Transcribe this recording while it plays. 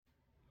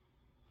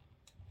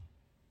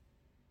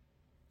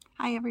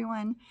Hi,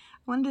 everyone.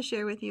 I wanted to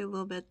share with you a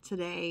little bit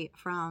today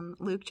from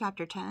Luke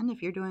chapter 10.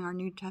 If you're doing our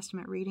New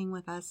Testament reading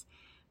with us,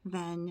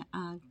 then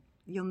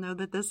you'll know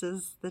that this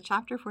is the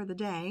chapter for the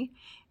day,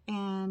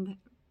 and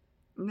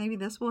maybe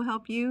this will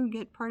help you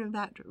get part of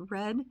that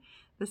read.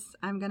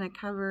 I'm going to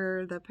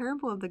cover the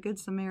parable of the Good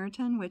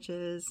Samaritan, which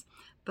is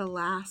the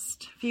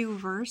last few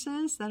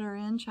verses that are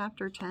in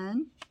chapter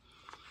 10.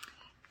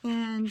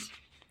 And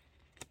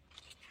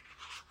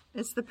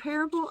it's the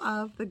parable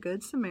of the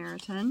Good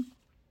Samaritan.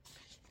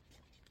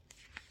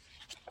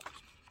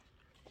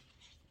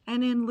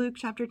 And in Luke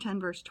chapter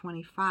 10, verse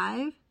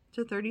 25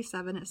 to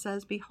 37, it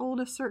says, "Behold,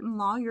 a certain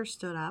lawyer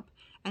stood up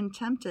and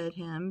tempted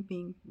him,"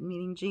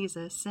 meaning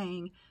Jesus,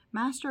 saying,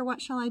 "Master,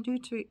 what shall I do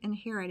to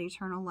inherit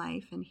eternal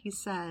life?" And he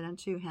said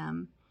unto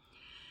him,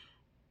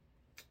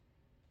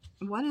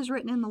 "What is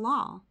written in the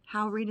law?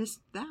 How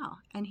readest thou?"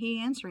 And he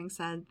answering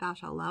said, "Thou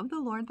shalt love the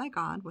Lord thy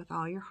God with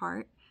all your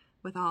heart,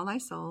 with all thy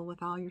soul,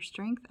 with all your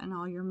strength, and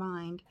all your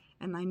mind,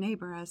 and thy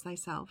neighbor as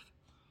thyself."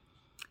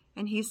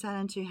 And he said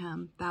unto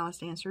him, "Thou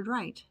hast answered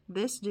right.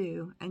 This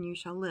do, and you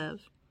shall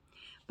live."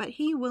 But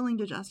he, willing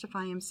to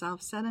justify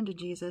himself, said unto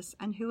Jesus,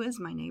 "And who is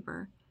my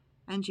neighbor?"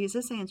 And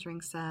Jesus answering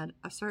said,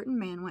 "A certain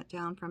man went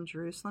down from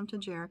Jerusalem to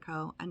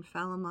Jericho, and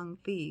fell among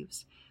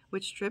thieves,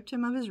 which stripped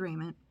him of his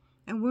raiment,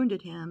 and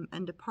wounded him,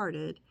 and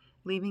departed,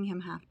 leaving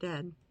him half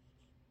dead.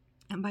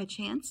 And by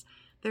chance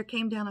there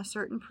came down a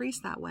certain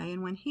priest that way,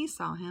 and when he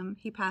saw him,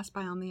 he passed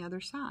by on the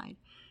other side.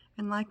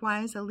 And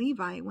likewise a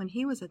Levite, when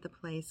he was at the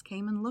place,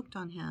 came and looked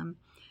on him,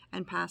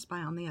 and passed by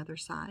on the other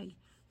side.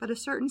 But a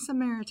certain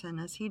Samaritan,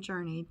 as he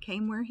journeyed,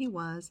 came where he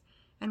was,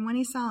 and when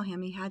he saw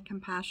him, he had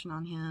compassion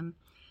on him,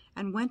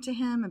 and went to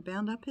him, and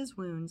bound up his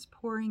wounds,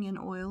 pouring in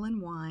oil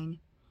and wine,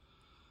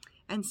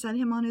 and set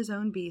him on his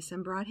own beast,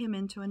 and brought him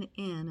into an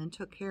inn, and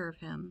took care of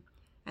him.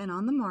 And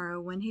on the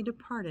morrow, when he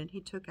departed, he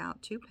took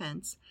out 2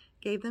 pence,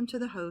 gave them to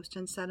the host,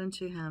 and said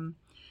unto him,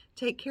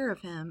 Take care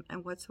of him,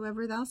 and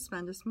whatsoever thou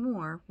spendest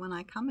more, when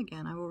I come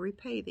again, I will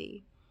repay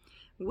thee.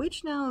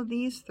 Which now of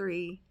these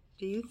 3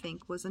 do you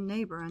think was a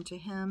neighbor unto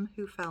him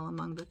who fell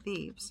among the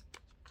thieves?"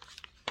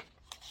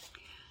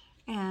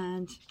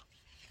 And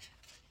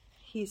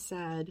he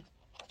said,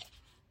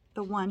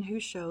 "The one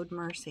who showed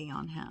mercy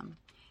on him."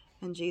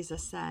 And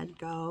Jesus said,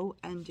 "Go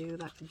and do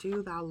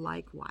thou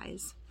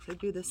likewise." So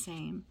do the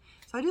same.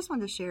 So I just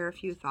wanted to share a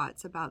few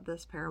thoughts about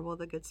this parable,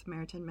 the Good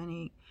Samaritan.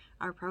 Many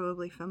are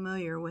probably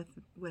familiar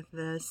with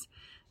this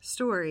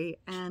story.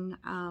 And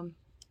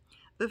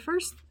the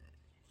first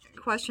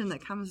question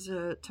that comes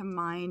to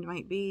mind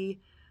might be,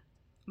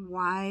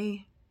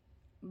 why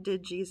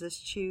did Jesus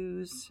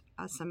choose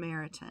a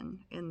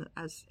Samaritan in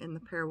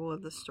the parable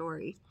of the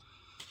story?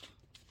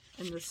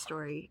 In this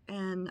story,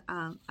 and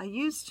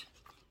I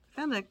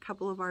found a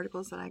couple of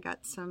articles that I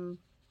got some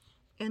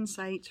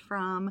insight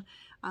from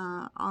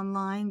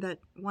online. That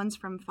one's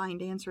from Find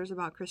Answers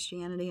About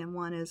Christianity, and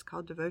one is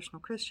called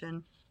Devotional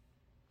Christian.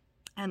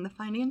 And the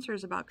Find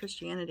Answers About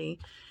Christianity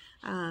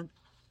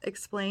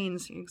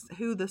explains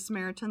who the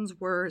Samaritans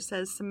were. It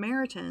says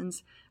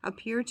Samaritans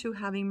appear to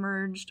have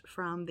emerged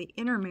from the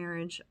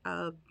intermarriage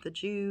of the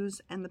Jews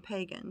and the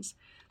pagans.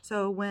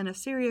 So when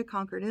Assyria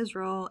conquered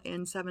Israel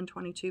in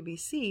 722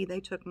 BC,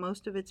 they took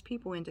most of its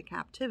people into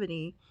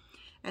captivity,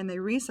 and they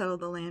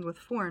resettled the land with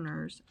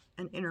foreigners,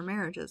 and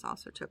intermarriages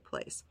also took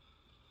place.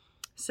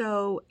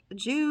 So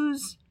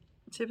Jews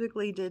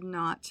typically did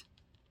not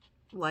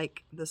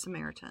like the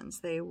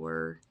Samaritans. They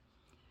were,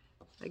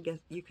 I guess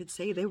you could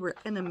say, they were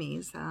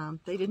enemies.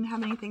 They didn't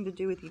have anything to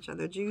do with each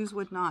other. Jews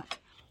would not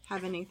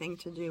have anything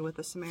to do with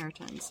the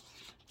Samaritans.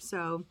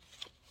 So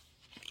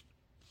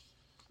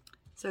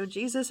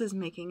Jesus is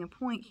making a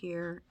point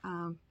here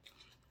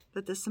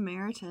that the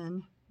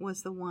Samaritan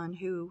was the one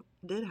who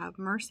did have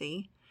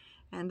mercy,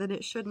 and that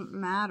it shouldn't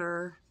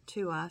matter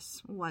to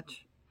us what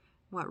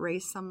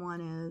race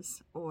someone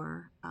is,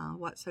 or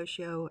what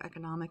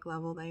socioeconomic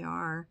level they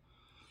are,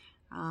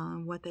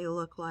 what they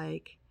look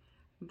like.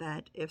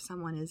 That if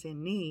someone is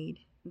in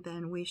need,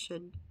 then we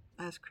should,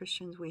 as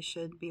Christians, we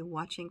should be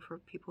watching for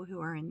people who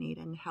are in need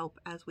and help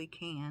as we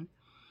can.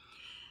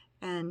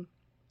 And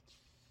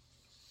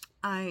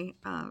I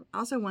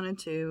also wanted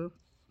to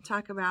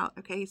talk about,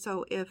 okay,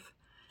 so if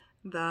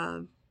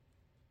the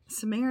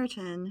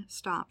Samaritan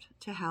stopped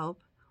to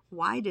help,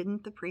 why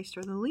didn't the priest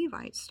or the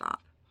Levite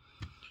stop?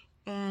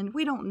 And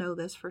we don't know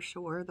this for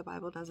sure. The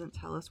Bible doesn't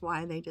tell us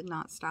why they did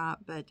not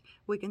stop, but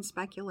we can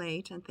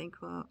speculate and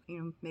think, well,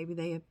 maybe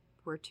they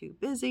were too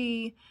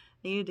busy,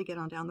 needed to get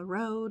on down the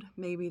road.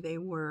 Maybe they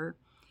were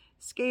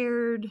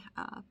scared.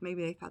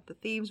 Maybe they thought the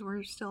thieves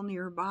were still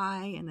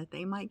nearby and that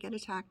they might get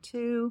attacked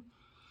too.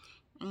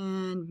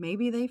 And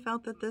maybe they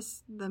felt that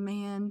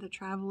the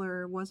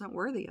traveler, wasn't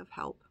worthy of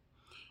help.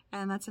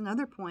 And that's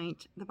another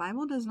point. The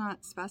Bible does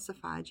not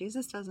specify.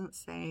 Jesus doesn't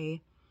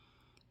say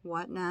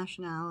what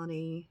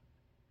nationality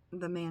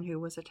the man who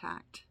was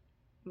attacked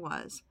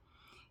was.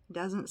 It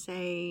doesn't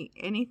say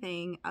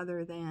anything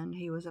other than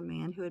he was a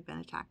man who had been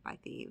attacked by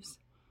thieves.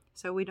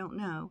 So we don't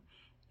know.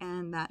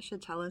 And that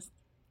should tell us,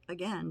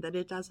 again, that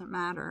it doesn't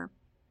matter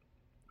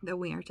that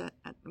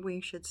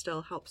we should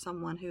still help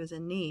someone who is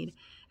in need.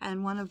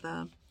 And one of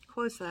the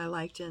quotes that I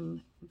liked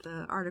in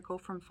the article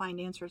from Find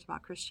Answers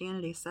About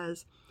Christianity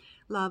says,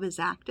 love is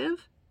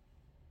active.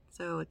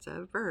 So it's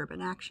a verb,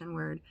 an action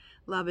word.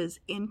 Love is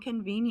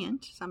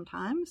inconvenient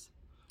sometimes.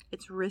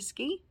 It's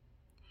risky,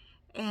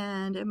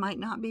 and it might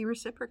not be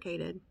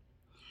reciprocated.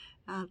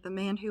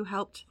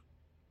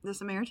 The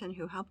Samaritan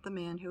who helped the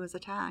man who was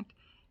attacked,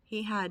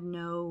 he had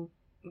no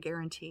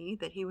guarantee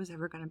that he was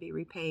ever going to be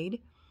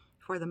repaid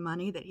for the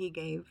money that he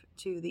gave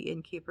to the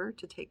innkeeper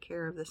to take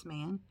care of this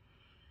man.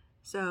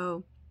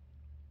 So,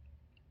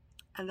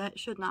 and that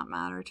should not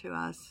matter to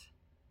us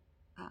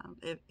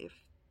if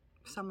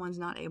someone's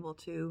not able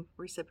to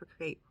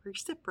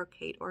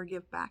reciprocate or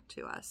give back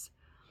to us.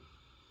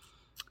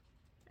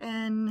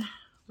 And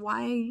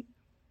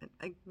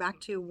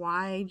back to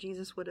why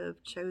Jesus would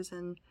have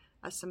chosen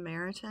a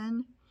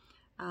Samaritan.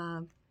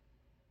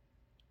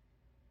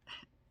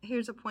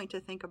 Here's a point to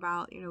think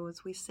about,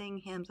 as we sing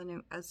hymns. I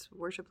know as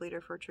worship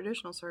leader for a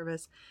traditional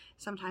service,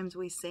 sometimes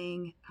we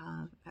sing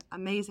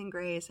Amazing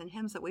Grace and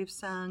hymns that we've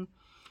sung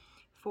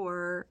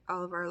for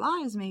all of our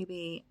lives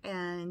maybe,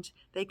 and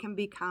they can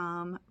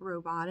become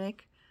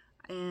robotic,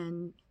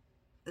 and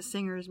the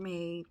singers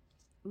may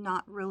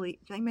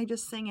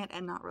just sing it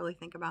and not really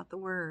think about the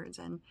words.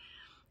 And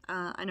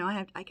I know I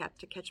have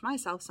to catch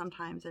myself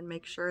sometimes and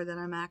make sure that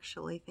I'm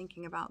actually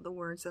thinking about the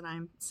words that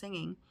I'm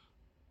singing.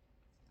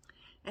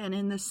 And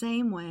in the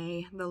same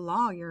way, the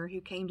lawyer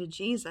who came to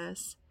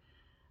Jesus,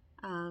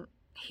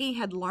 he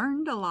had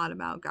learned a lot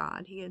about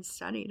God. He had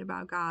studied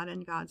about God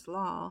and God's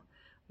law,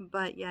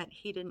 but yet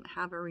he didn't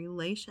have a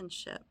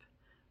relationship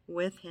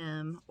with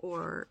him,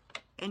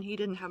 and he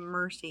didn't have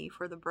mercy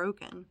for the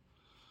broken.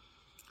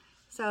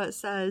 So it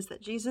says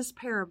that Jesus'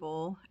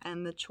 parable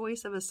and the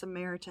choice of a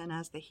Samaritan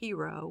as the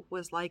hero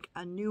was like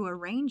a new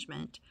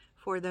arrangement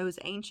for those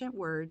ancient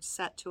words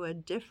set to a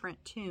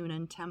different tune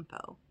and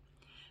tempo.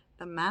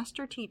 The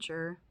master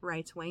teacher,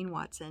 writes Wayne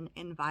Watson,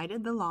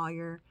 invited the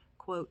lawyer,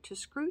 quote, to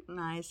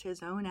scrutinize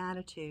his own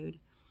attitude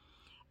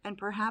and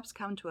perhaps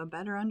come to a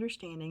better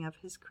understanding of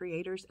his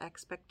creator's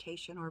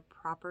expectation or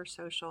proper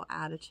social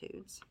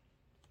attitudes.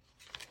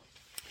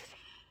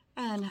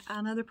 And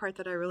another part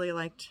that I really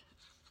liked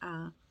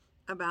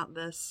about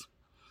this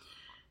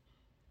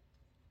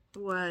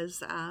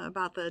was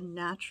about the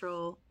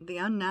unnatural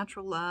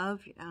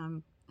love.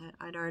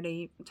 I'd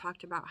already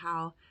talked about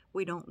how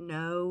we don't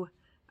know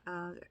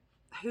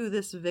who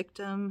this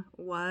victim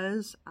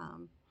was,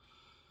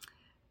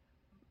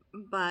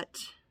 but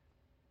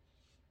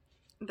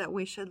that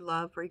we should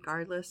love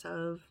regardless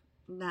of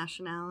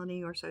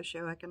nationality or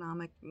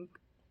socioeconomic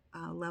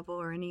level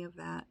or any of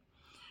that.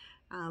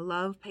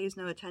 Love pays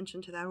no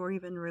attention to that, or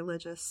even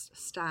religious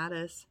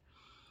status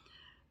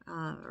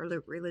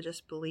or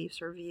religious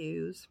beliefs or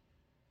views.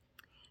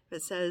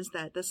 It says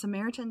that the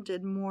Samaritan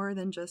did more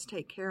than just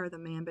take care of the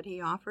man, but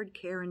he offered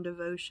care and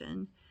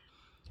devotion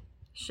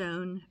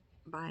shown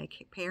by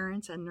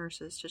parents and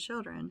nurses to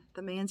children.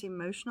 The man's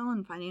emotional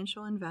and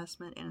financial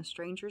investment in a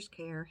stranger's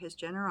care, his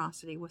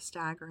generosity, was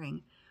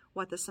staggering.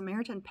 What the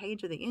Samaritan paid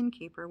to the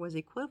innkeeper was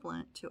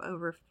equivalent to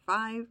over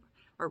 $1,500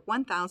 or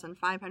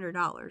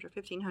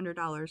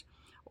 $1,500,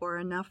 or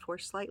enough for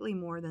slightly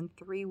more than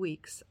 3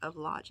 weeks of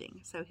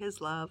lodging. So his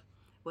love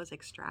was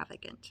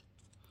extravagant.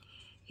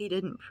 He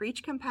didn't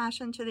preach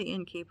compassion to the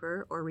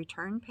innkeeper or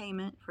return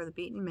payment for the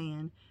beaten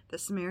man. The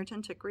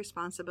Samaritan took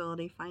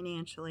responsibility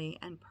financially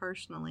and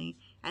personally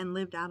and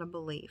lived out a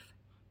belief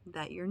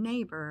that your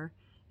neighbor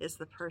is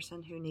the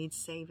person who needs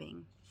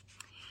saving.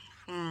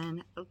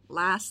 And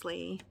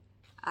lastly,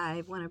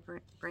 I want to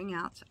bring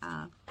out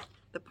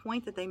the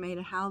point that they made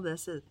of how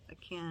this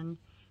can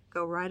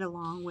go right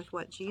along with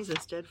what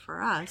Jesus did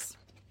for us.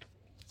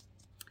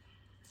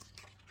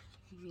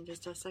 Give me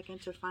just a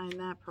second to find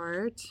that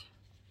part.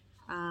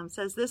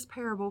 Says this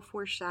parable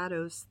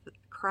foreshadows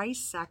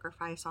Christ's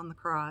sacrifice on the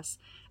cross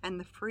and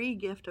the free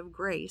gift of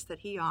grace that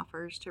he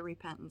offers to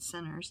repentant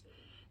sinners.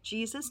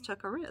 Jesus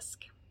took a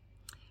risk.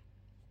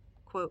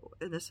 Quote,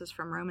 this is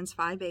from Romans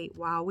 5:8.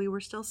 While we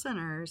were still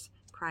sinners,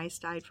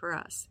 Christ died for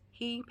us.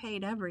 He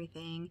paid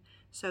everything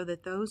so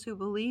that those who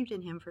believed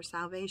in him for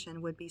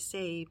salvation would be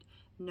saved,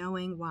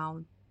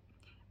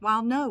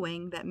 while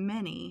knowing that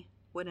many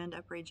would end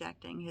up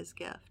rejecting his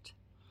gift.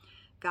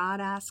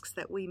 God asks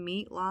that we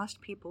meet lost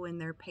people in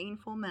their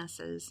painful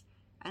messes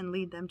and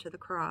lead them to the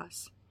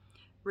cross,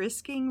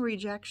 risking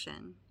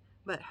rejection,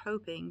 but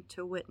hoping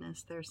to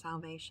witness their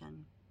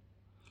salvation.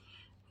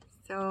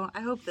 So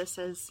I hope this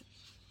has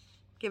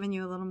given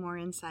you a little more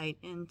insight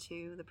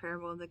into the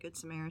parable of the Good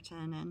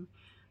Samaritan, and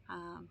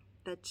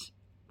that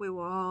we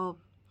will all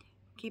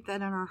keep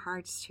that in our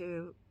hearts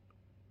and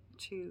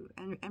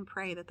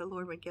pray that the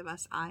Lord would give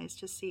us eyes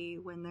to see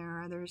when there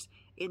are others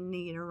in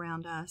need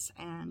around us,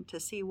 and to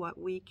see what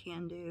we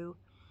can do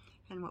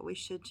and what we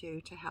should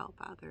do to help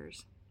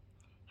others.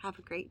 Have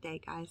a great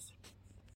day, guys.